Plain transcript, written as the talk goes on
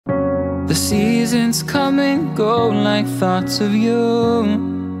The seasons come and go like thoughts of you.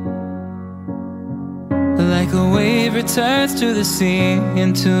 Like a wave returns to the sea,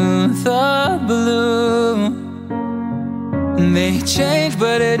 into the blue. They change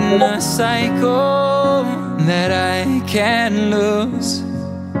but in a cycle that I can't lose.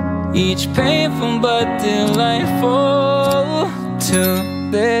 Each painful but delightful to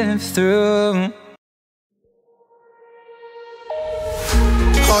live through.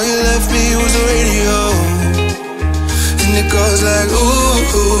 All you left me was the radio, and it goes like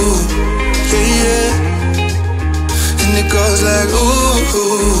ooh, ooh, yeah, yeah. And it goes like ooh,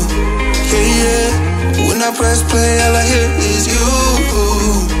 ooh, yeah, yeah. When I press play, all I hear is you.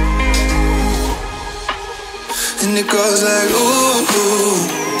 And it goes like ooh, ooh,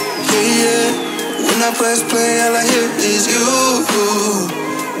 yeah, yeah. When I press play, all I hear is you.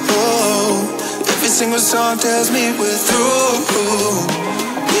 Oh, every single song tells me we're through.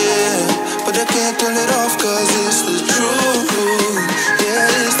 Yeah, but I can't turn it off 'cause it's the truth.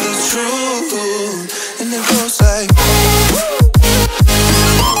 Yeah, it's the truth. And it goes like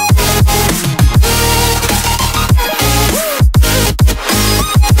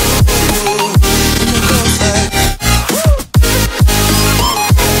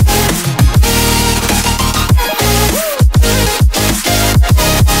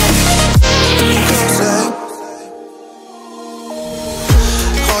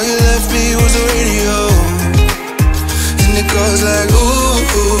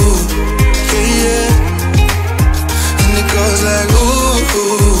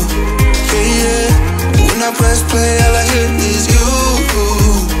press play, all I hear is you.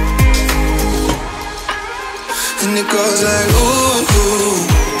 And it goes like ooh, ooh,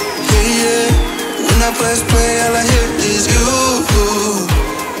 yeah, yeah. When I press play, all I hear is you.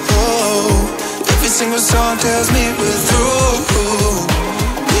 Oh, every single song tells me we're through.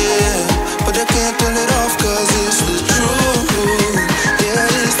 Yeah, but I can't turn it off 'cause it's the truth.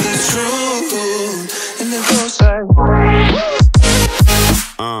 Yeah, it's the truth. And it goes like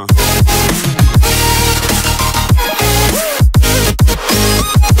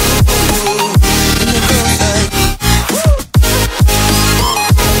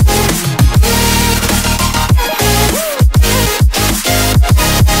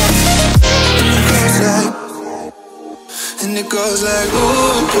goes like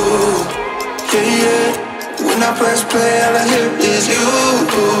ooh, ooh, yeah, yeah. When I press play, all I hear is you.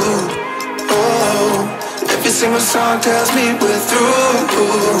 Oh, every single song tells me we're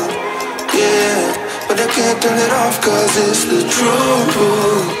through. Yeah, but I can't turn it off 'cause it's the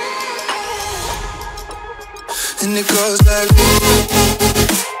truth. And it goes like ooh,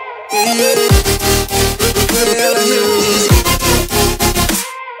 yeah, yeah. All I hear is you.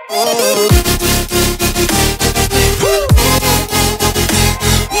 Oh.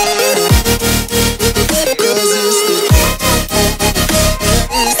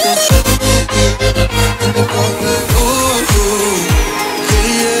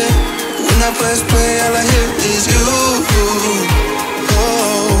 Press play, all I hear is you.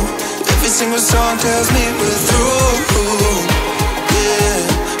 Oh, every single song tells me we're through. Yeah,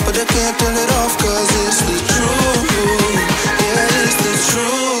 but I can't turn it off 'cause it's the truth. Yeah, it's the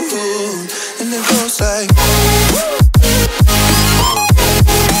truth. And it goes like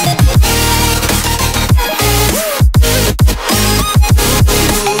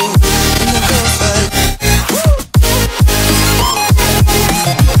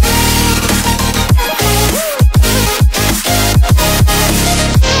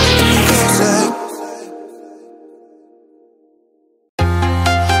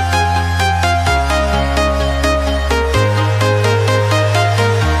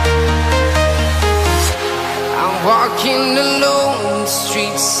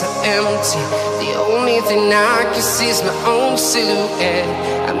I can see my own silhouette.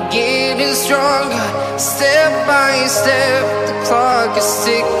 I'm getting stronger, step by step. The clock is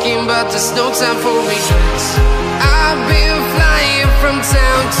ticking, but there's no time for regrets. I've been flying from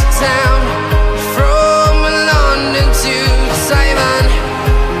town to town, from London to Taiwan.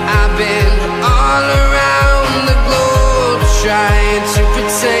 I've been all around the globe, trying to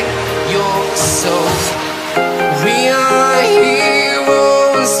protect your soul. We are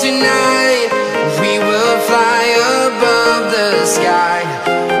heroes tonight. We will fly above the sky.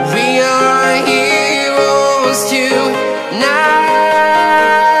 We are heroes tonight.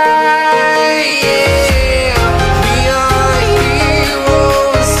 Yeah, we are heroes.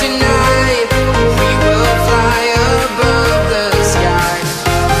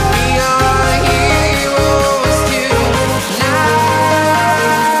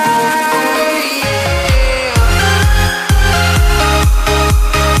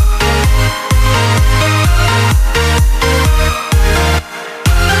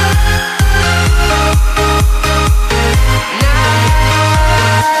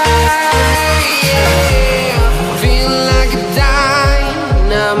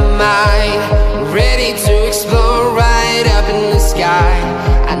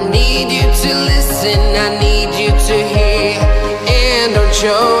 need you to listen, I need you to hear, and don't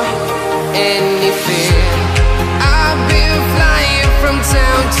show any fear. I've been flying from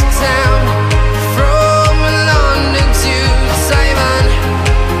town to town, from London to Taiwan.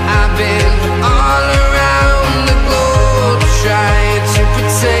 I've been all around the globe trying to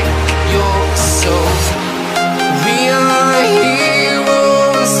protect your soul. We are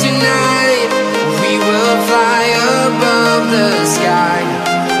heroes tonight, we will fly above the sky.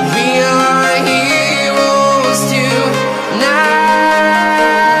 We are heroes tonight,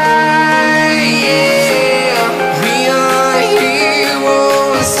 yeah. We are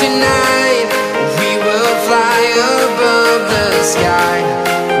heroes tonight, we will fly above the sky.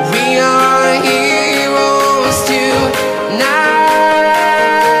 We are heroes tonight,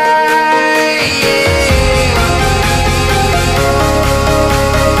 yeah.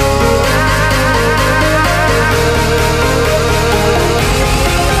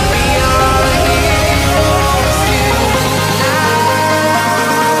 We are heroes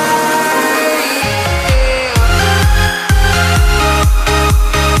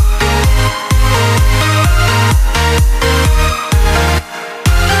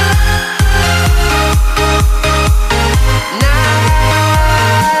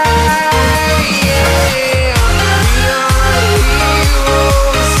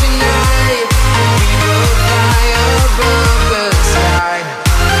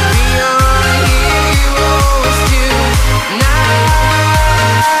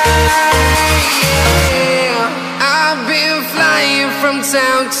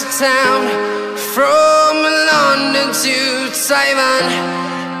town to town, from London to Taiwan.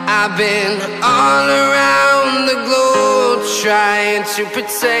 I've been all around the globe trying to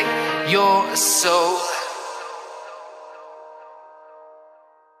protect your soul.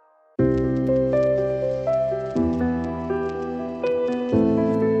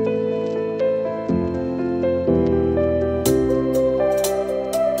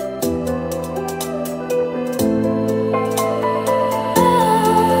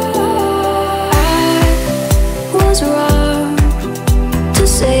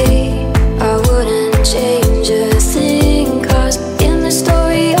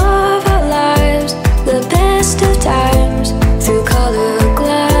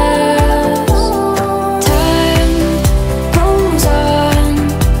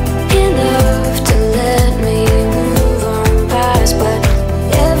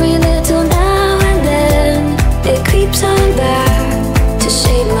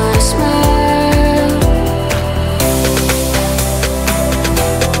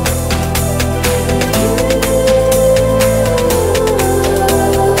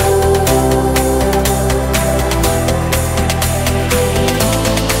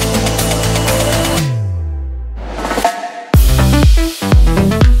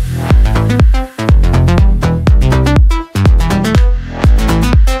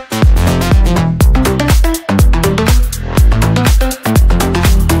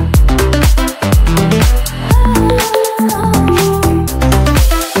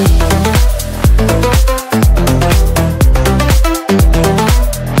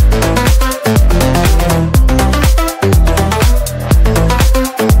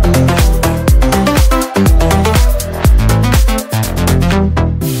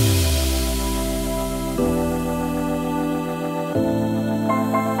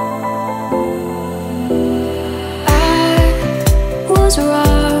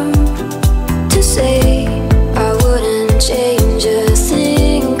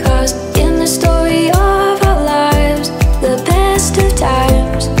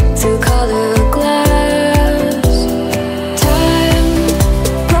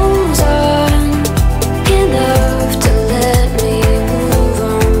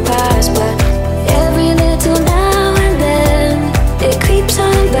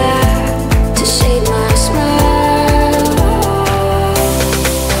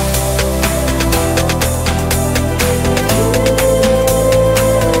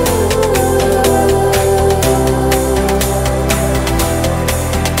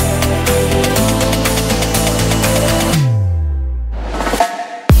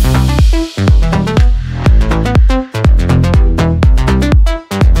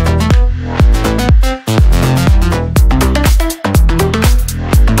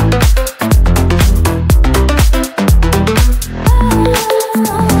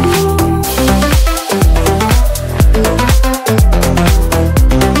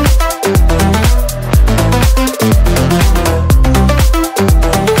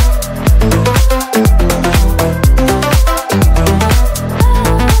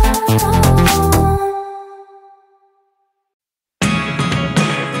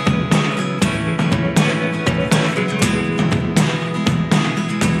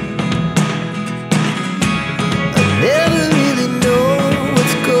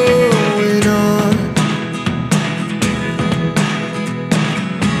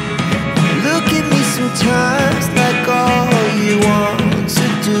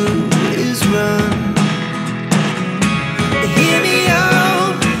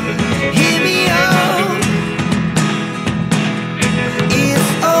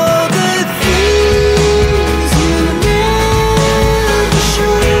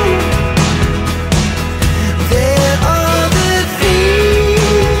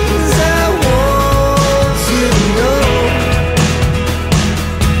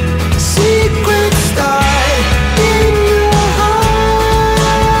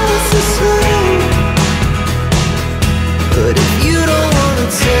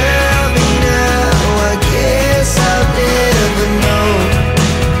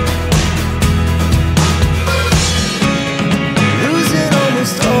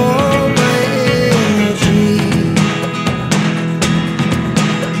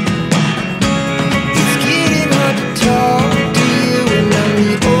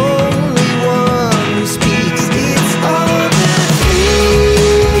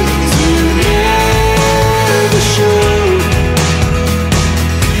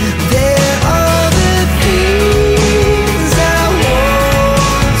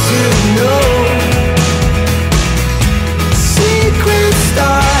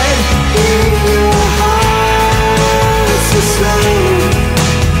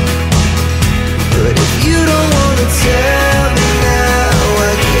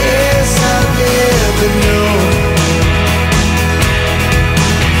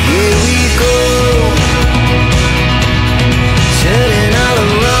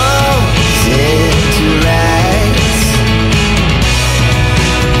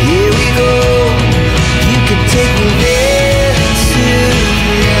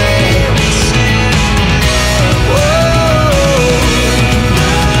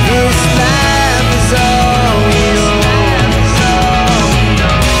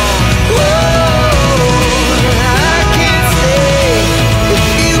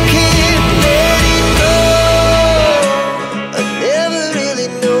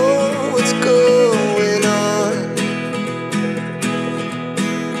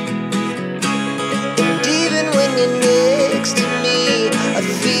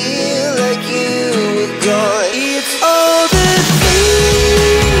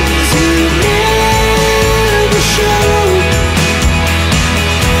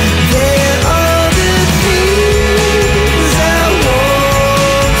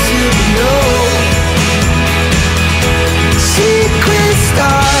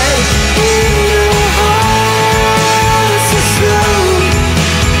 start in your heart so slow.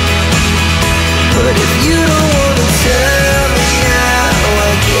 But if you don't wanna tell me now,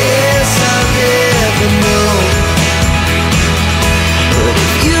 I guess I'll never know. But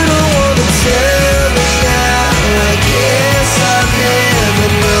if you don't wanna tell me now, I guess I'll never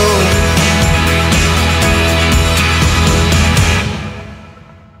know.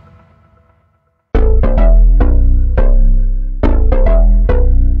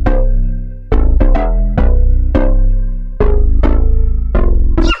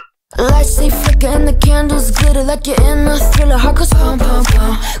 Lights they flicker and the candles glitter like you're in a thriller. Heart goes pound, pound,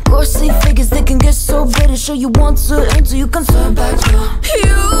 pound. Ghostly figures, they can get so bitter. Show you want to enter, you can turn back now.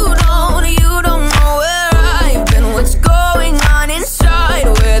 You don't know where I've been. What's going on inside,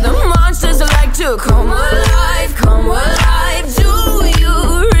 where the monsters like to come alive, come alive. Do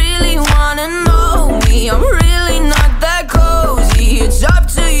you really wanna know me? I'm really not that cozy. It's up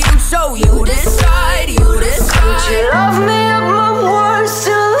to you, so you decide, you decide. Would you love me at my worst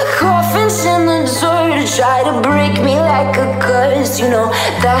till the coffin's in the dirt? Try to break me like a curse, you know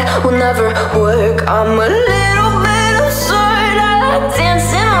that will never work. I'm a little bit absurd, I like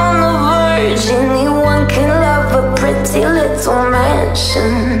dancing on the verge. Anyone can love a pretty little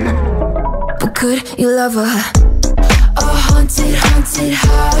mansion, but could you love a haunted, haunted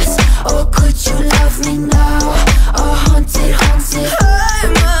house? Or could you love me now? A haunted, haunted,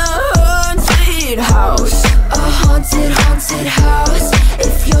 I'm a haunted house. A haunted, haunted house.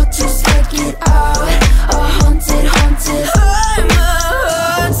 If you're too scared, get out. A haunted, haunted, I'm a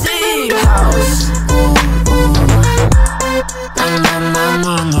haunted house. Na na na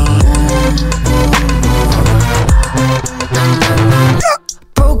na na.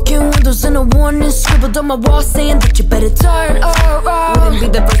 Broken windows and a warning scribbled on my wall saying that you better turn around. Wouldn't be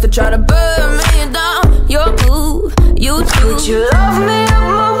the first to try to burn me down. You're blue, you too. Would you love me at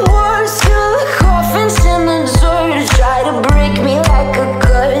my worst till the coffin's in the dirt? Try to break me like a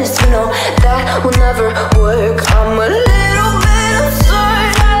curse, you know that will never work. I'm a little bit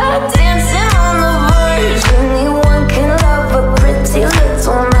absurd, I like dancing on the verge. Anyone can love a pretty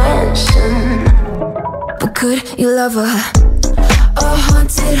little mansion, but could you love a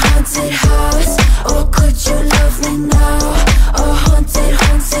haunted, haunted house? Or could you love me now? A haunted,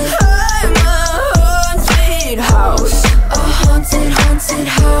 haunted, I'm a haunted house. A haunted, haunted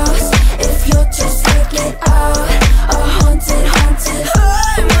house. If you're too scared, get out. A haunted, haunted,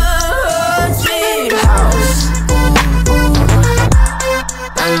 I'm a haunted house.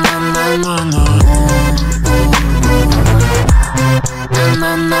 Na na na na na. Na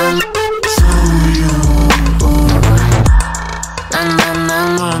na na. To you. Na na na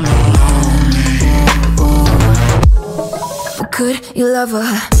na na. But could you love a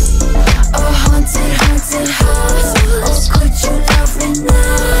haunted, haunted house? Or could you love me now?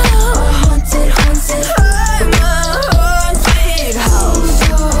 A haunted, haunted, I'm a haunted house.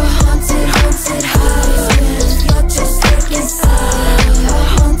 A haunted, haunted house. If you're just sick inside. A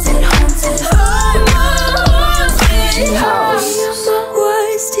haunted, haunted, I'm a haunted house.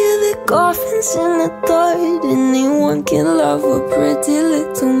 Words till the coffin's in the third. Anyone can love a pretty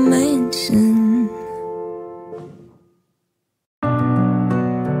little mansion.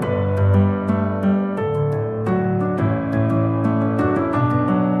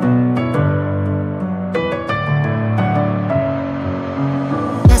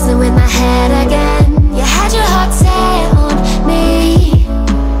 Messing with my head again. You had your heart set on me,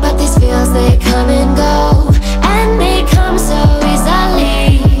 but these feels, they come and go, and they come so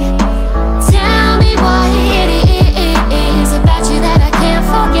easily. Tell me what it is about you that I can't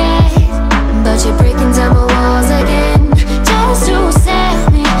forget. But you're breaking down my walls again, just to set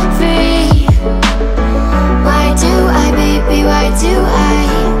me free. Why do I, baby, why do I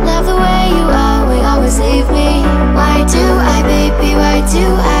love the way you are, will always leave me? Why do I, baby, why do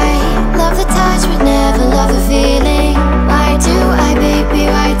I